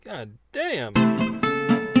God damn.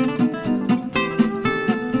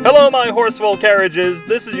 Hello, my horseful carriages.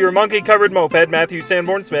 This is your monkey-covered moped, Matthew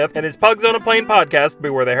Sanborn Smith, and his Pugs on a Plane podcast,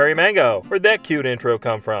 Beware the Hairy Mango. Where'd that cute intro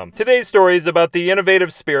come from? Today's story is about the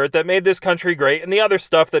innovative spirit that made this country great and the other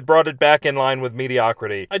stuff that brought it back in line with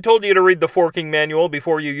mediocrity. I told you to read the forking manual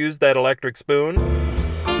before you used that electric spoon.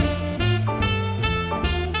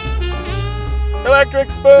 Electric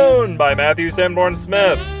Spoon by Matthew Sanborn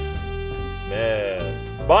Smith.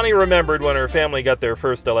 Bonnie remembered when her family got their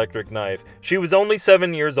first electric knife. She was only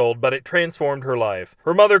 7 years old, but it transformed her life.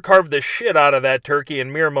 Her mother carved the shit out of that turkey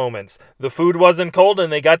in mere moments. The food wasn't cold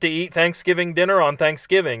and they got to eat Thanksgiving dinner on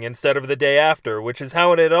Thanksgiving instead of the day after, which is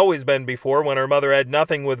how it had always been before when her mother had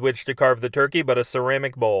nothing with which to carve the turkey but a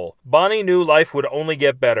ceramic bowl. Bonnie knew life would only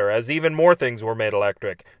get better as even more things were made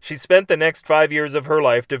electric. She spent the next 5 years of her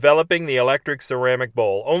life developing the electric ceramic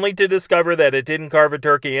bowl, only to discover that it didn't carve a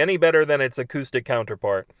turkey any better than its acoustic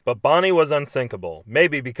counterpart. But Bonnie was unsinkable,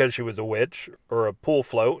 maybe because she was a witch, or a pool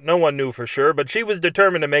float, no one knew for sure, but she was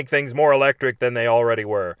determined to make things more electric than they already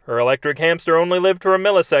were. Her electric hamster only lived for a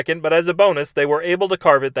millisecond, but as a bonus, they were able to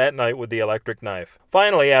carve it that night with the electric knife.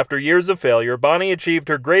 Finally, after years of failure, Bonnie achieved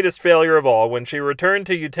her greatest failure of all when she returned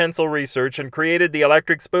to utensil research and created the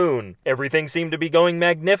electric spoon. Everything seemed to be going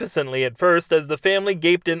magnificently at first as the family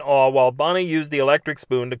gaped in awe while Bonnie used the electric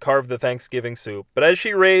spoon to carve the Thanksgiving soup. But as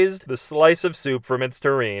she raised the slice of soup from its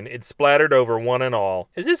tureen, it splattered over one and all.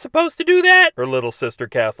 "Is this supposed to do that?" her little sister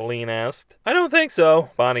Kathleen asked. "I don't think so,"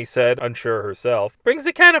 Bonnie said, unsure herself. "Brings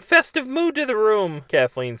a kind of festive mood to the room,"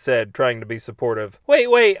 Kathleen said, trying to be supportive.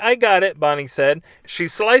 Wait, I got it," Bonnie said. She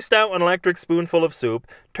sliced out an electric spoonful of soup,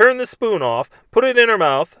 turned the spoon off, put it in her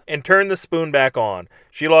mouth, and turned the spoon back on.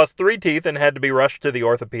 She lost 3 teeth and had to be rushed to the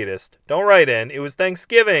orthopedist. Don't write in, it was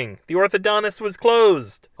Thanksgiving. The orthodontist was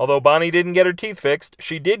closed. Although Bonnie didn't get her teeth fixed,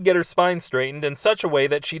 she did get her spine straightened in such a way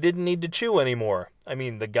that she didn't need to chew anymore. I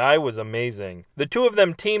mean, the guy was amazing. The two of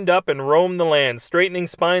them teamed up and roamed the land, straightening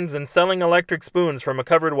spines and selling electric spoons from a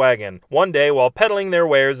covered wagon. One day, while peddling their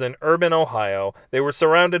wares in urban Ohio, they were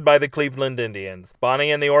surrounded by the Cleveland Indians.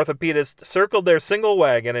 Bonnie and the orthopedist circled their single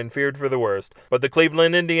wagon and feared for the worst, but the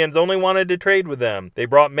Cleveland Indians only wanted to trade with them. They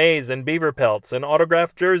brought maize and beaver pelts and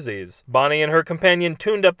autographed jerseys. Bonnie and her companion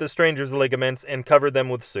tuned up the stranger's ligaments and covered them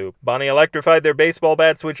with soup. Bonnie electrified their baseball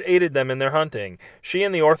bats, which aided them in their hunting. She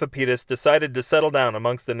and the orthopedist decided to settle down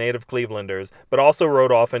amongst the native Clevelanders, but also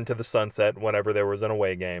rode off into the sunset whenever there was an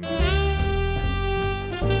away game.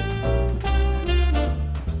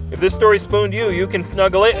 If this story spooned you, you can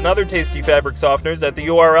snuggle it and other tasty fabric softeners at the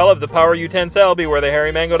URL of the Power Utensil,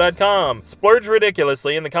 BewareTheHairyMango.com. Splurge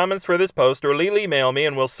ridiculously in the comments for this post, or email me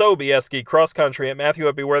and we'll so BSG cross-country at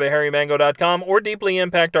Matthew@BewareTheHairyMango.com, or deeply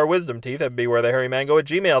impact our wisdom teeth at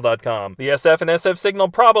BewareTheHairyMango@gmail.com. The SF in SF Signal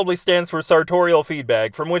probably stands for sartorial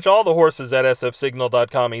feedback, from which all the horses at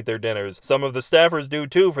SFSignal.com eat their dinners. Some of the staffers do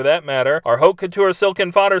too, for that matter. Our haute couture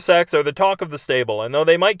silken fodder sacks are the talk of the stable, and though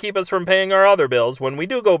they might keep us from paying our other bills, when we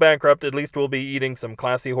do go bankrupt, at least we'll be eating some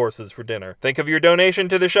classy horses for dinner. Think of your donation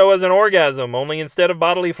to the show as an orgasm, only instead of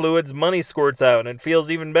bodily fluids, money squirts out, and it feels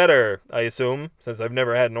even better, I assume, since I've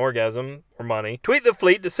never had an orgasm, or money. Tweet the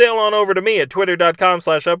fleet to sail on over to me at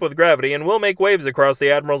twitter.com/upwithgravity, and we'll make waves across the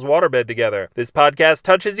Admiral's waterbed together. This podcast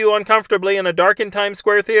touches you uncomfortably in a darkened Times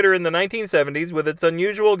Square theater in the 1970s with its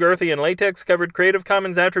unusual, girthy, and latex-covered Creative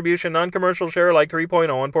Commons Attribution Non-Commercial Share Alike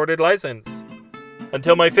 3.0 unported license.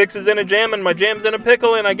 Until my fix is in a jam and my jam's in a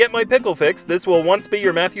pickle and I get my pickle fixed, this will once be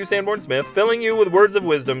your Matthew Sanborn Smith, filling you with words of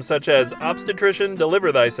wisdom such as, obstetrician, deliver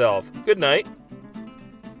thyself. Good night.